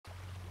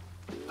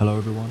Hello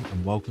everyone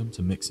and welcome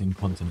to Mixing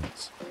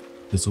Continents.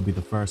 This will be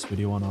the first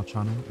video on our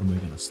channel and we're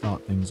going to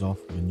start things off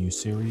with a new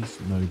series,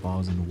 No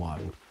Bars in the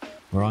Wild,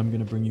 where I'm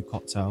going to bring you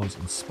cocktails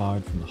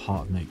inspired from the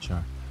heart of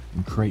nature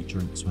and create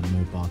drinks when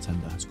no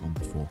bartender has gone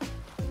before.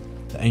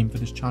 The aim for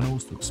this channel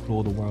is to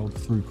explore the world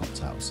through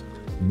cocktails,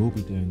 and we'll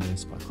be doing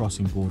this by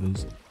crossing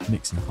borders,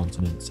 mixing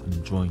continents and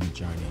enjoying the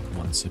journey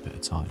one sip at a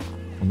time,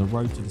 on the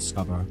road to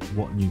discover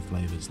what new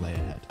flavours lay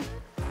ahead.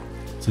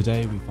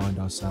 Today we find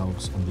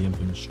ourselves on the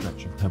infamous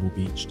stretch of Pebble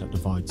Beach that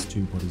divides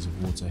two bodies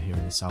of water here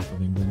in the south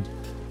of England,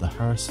 the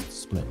Hurst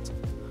Split,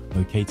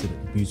 located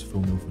at the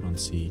beautiful Milford on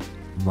Sea,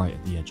 right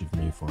at the edge of the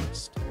New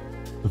Forest.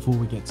 Before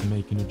we get to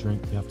making a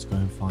drink, we have to go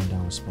and find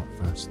our spot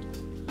first.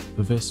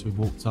 For this, we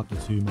walked up the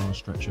 2-mile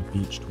stretch of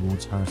beach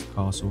towards Hurst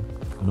Castle,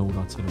 an old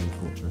artillery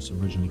fortress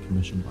originally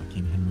commissioned by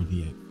King Henry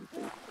VIII,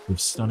 with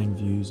stunning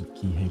views of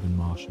Keyhaven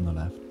Marsh on the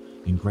left.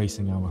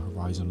 Engracing our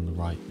horizon on the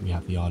right, we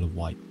have the Isle of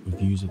Wight, with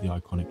views of the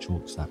iconic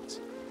chalk stacks,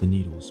 the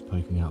Needles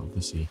poking out of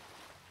the sea.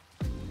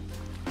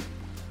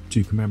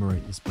 To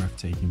commemorate this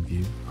breathtaking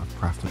view, I've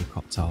crafted a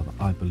cocktail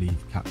that I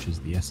believe captures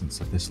the essence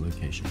of this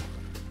location,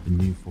 the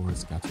new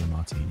Forest Gateau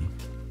Martini.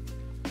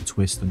 A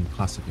twist on the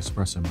classic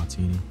Espresso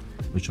Martini,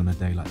 which on a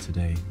day like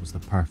today was the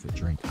perfect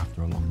drink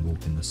after a long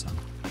walk in the sun.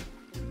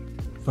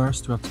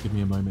 First, you have to give me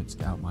a moment to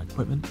get out my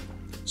equipment,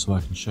 so I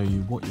can show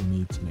you what you'll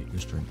need to make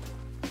this drink.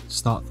 To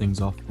start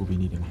things off, we'll be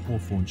needing a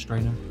Hawthorn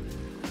strainer,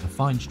 a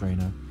fine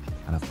strainer,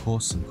 and of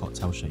course some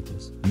cocktail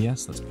shakers. And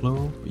yes, that's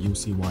plural, but you'll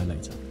see why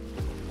later.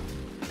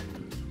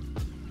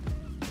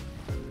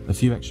 A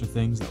few extra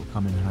things that will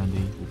come in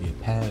handy will be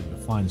a pair of your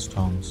finest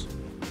tongs,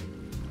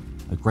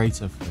 a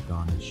grater for the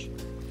garnish,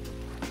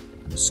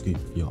 and a scoop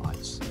for your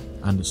ice,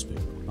 and a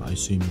spoon, but I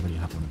assume you already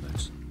have one of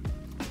those.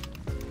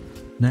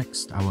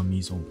 Next, our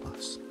mise en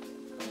place.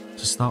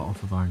 To start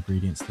off with our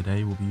ingredients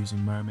today, we'll be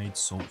using Mermaid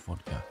salt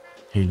vodka,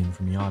 hailing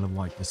from the Isle of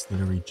Wight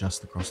distillery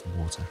just across the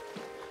water.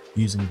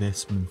 Using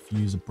this will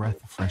infuse a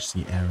breath of fresh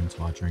sea air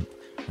into our drink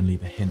and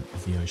leave a hint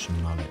of the ocean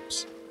in our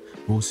lips.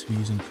 We'll also be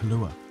using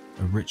Kahlua,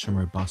 a rich and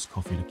robust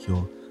coffee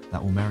liqueur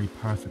that will marry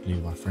perfectly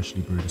with our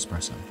freshly brewed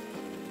espresso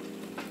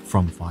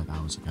from 5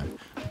 hours ago,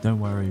 but don't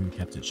worry, we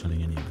kept it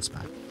chilling in the ice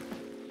bag.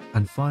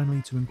 And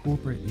finally, to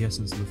incorporate the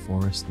essence of the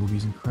forest, we'll be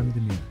using Creme De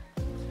Mure,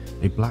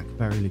 a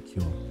blackberry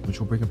liqueur which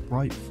will bring a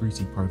bright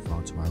fruity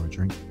profile to our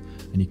drink.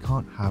 And you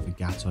can't have a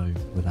Gâteau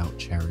without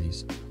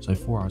cherries, so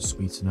for our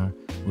sweetener,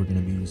 we're going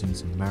to be using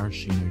some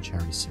maraschino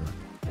cherry syrup.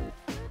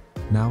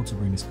 Now to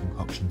bring this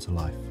concoction to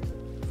life.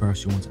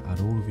 First, you want to add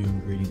all of your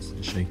ingredients to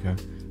the shaker,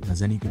 and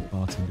as any good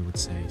bartender would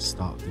say,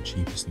 start with the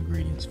cheapest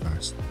ingredients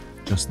first,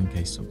 just in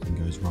case something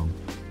goes wrong.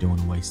 You don't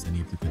want to waste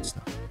any of the good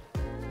stuff.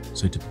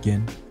 So to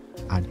begin,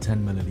 add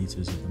 10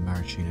 milliliters of the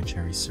maraschino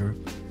cherry syrup,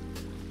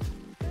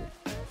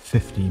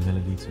 50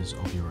 milliliters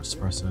of your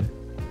espresso,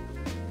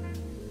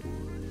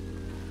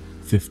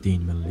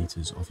 15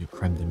 milliliters of your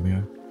Creme De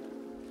Mure,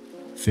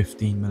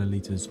 15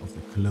 milliliters of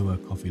the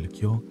Kahlua coffee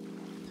liqueur,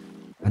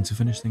 and to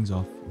finish things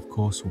off, of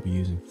course, we'll be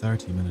using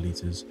 30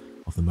 milliliters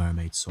of the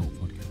Mermaid salt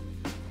vodka.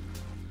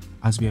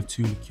 As we have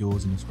two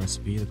liqueurs in this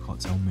recipe, the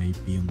cocktail may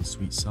be on the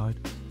sweet side,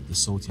 but the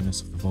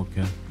saltiness of the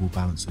vodka will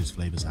balance those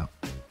flavors out.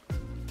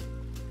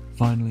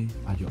 Finally,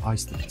 add your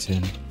ice to the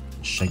tin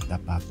and shake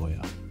that bad boy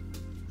up.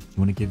 You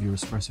want to give your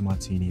espresso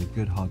martini a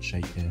good hard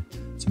shake here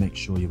to make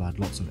sure you add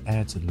lots of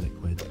air to the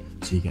liquid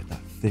so you get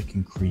that thick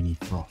and creamy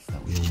froth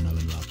that we all know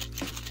and love.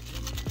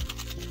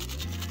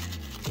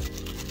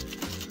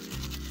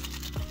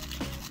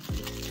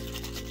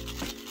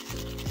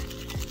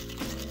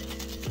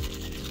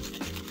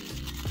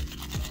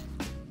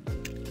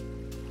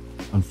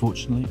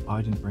 Unfortunately,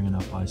 I didn't bring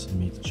enough ice in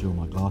me to chill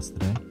my glass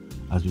today,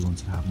 as we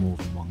wanted to have more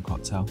than one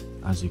cocktail,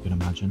 as you can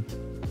imagine.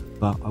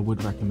 But I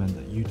would recommend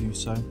that you do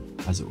so,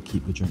 as it will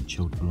keep the drink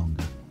chilled for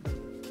longer.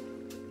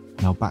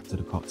 Now back to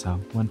the cocktail.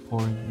 When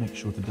pouring, make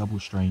sure to double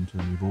strain to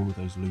remove all of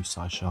those loose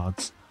ice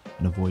shards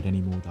and avoid any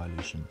more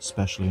dilution,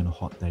 especially on a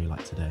hot day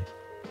like today.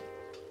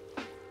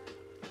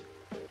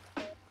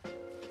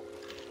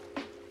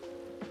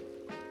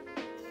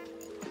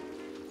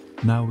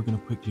 Now we're going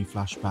to quickly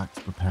flash back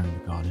to preparing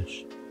the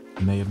garnish.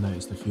 You may have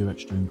noticed a few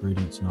extra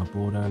ingredients on our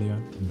board earlier,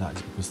 and that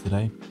is because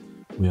today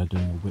we are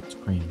doing a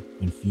whipped cream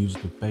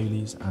infused with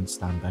Bailey's and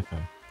Stanbecco,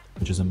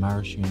 which is a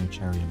maraschino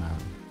cherry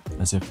amaro,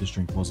 as if this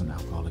drink wasn't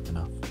alcoholic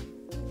enough.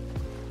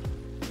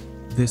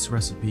 This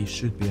recipe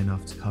should be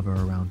enough to cover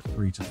around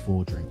 3 to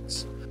 4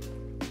 drinks.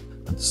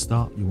 And to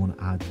start, you want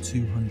to add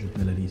 200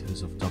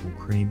 milliliters of double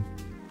cream,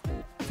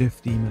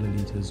 50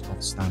 milliliters of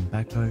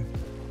Stanbecco,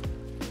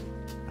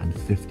 and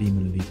 50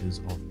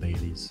 milliliters of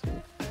Bailey's.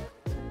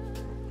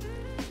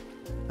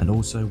 And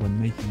also, when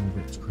making a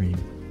whipped cream,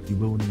 you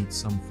will need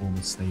some form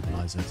of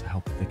stabilizer to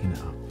help thicken it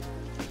up.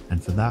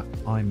 And for that,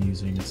 I'm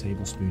using a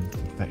tablespoon of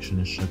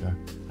confectioner's sugar,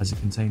 as it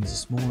contains a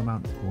small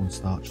amount of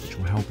cornstarch which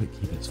will help it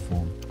keep its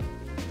form.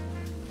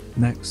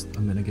 Next,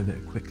 I'm going to give it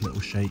a quick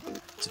little shake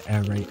to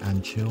aerate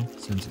and chill,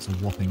 since it's a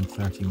whopping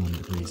 31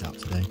 degrees out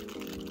today.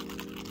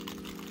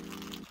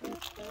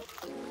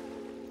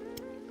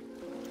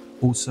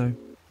 Also,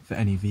 For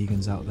any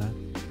vegans out there,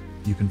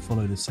 you can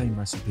follow the same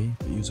recipe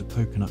but use a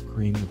coconut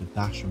cream with a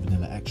dash of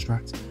vanilla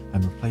extract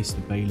and replace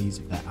the Baileys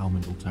of their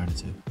almond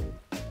alternative.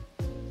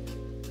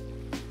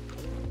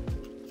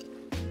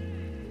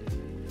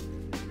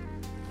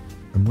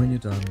 And when you're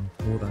done,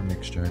 pour that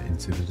mixture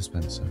into the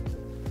dispenser.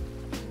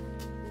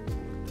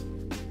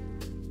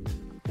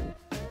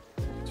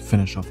 To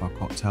finish off our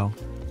cocktail,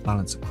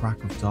 balance a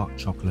crack of dark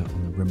chocolate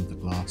on the rim of the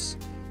glass.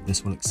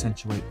 This will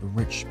accentuate the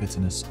rich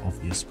bitterness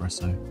of the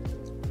espresso.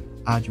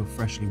 Add your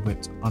freshly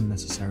whipped,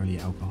 unnecessarily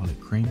alcoholic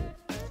cream,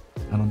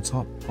 and on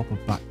top, pop a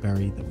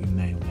blackberry that we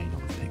may or may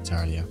not have picked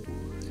earlier.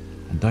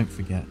 And don't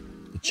forget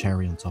the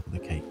cherry on top of the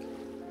cake.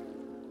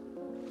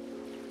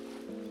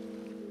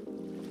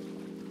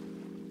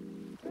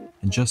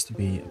 And just to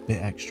be a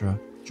bit extra,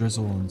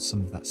 drizzle on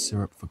some of that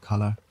syrup for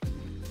colour.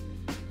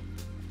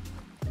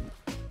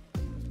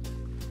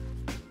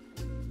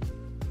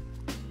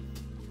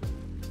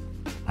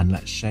 And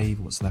let's shave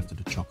what's left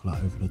of the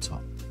chocolate over the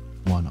top.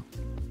 Why not?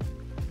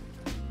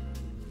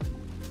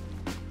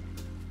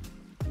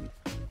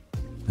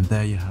 And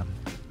there you have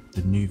it,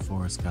 the new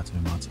Forest Gateau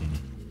Martini.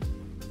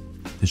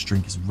 This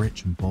drink is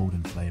rich and bold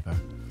in flavour,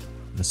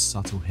 with a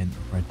subtle hint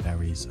of red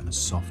berries and a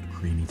soft,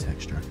 creamy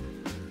texture.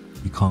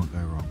 You can't go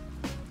wrong,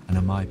 and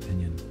in my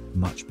opinion,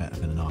 much better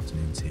than an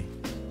afternoon tea.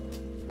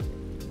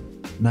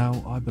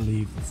 Now, I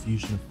believe the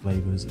fusion of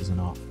flavours is an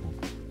art form,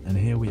 and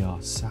here we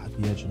are, sat at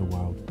the edge of the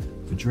world,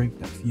 with a drink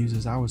that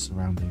fuses our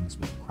surroundings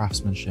with the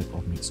craftsmanship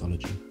of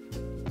mixology.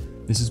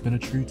 This has been a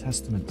true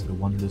testament to the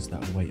wonders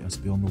that await us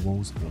beyond the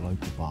walls of the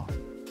local bar,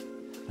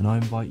 and I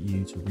invite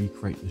you to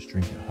recreate this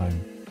drink at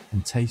home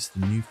and taste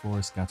the new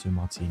Forest Gateau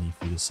Martini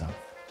for yourself.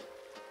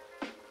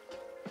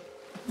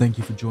 Thank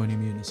you for joining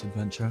me in this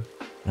adventure,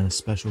 and a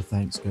special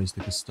thanks goes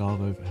to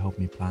Gustavo for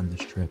helping me plan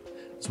this trip,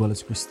 as well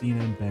as Christina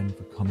and Ben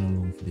for coming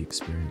along for the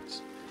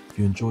experience. If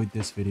you enjoyed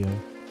this video,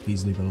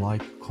 please leave a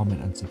like,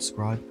 comment and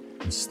subscribe,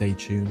 and stay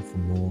tuned for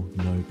more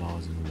No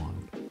Bars in the Wild.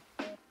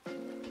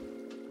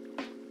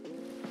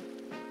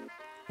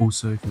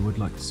 Also, if you would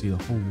like to see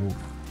the whole walk,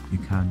 you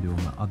can do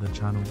on my other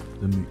channel,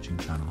 the Mooching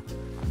channel.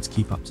 And to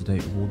keep up to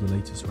date with all the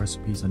latest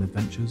recipes and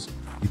adventures,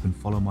 you can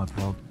follow my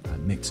blog at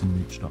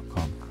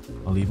mixandmooch.com.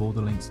 I'll leave all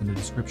the links in the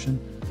description,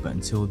 but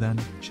until then,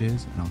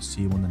 cheers and I'll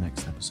see you on the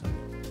next episode.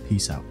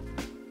 Peace out.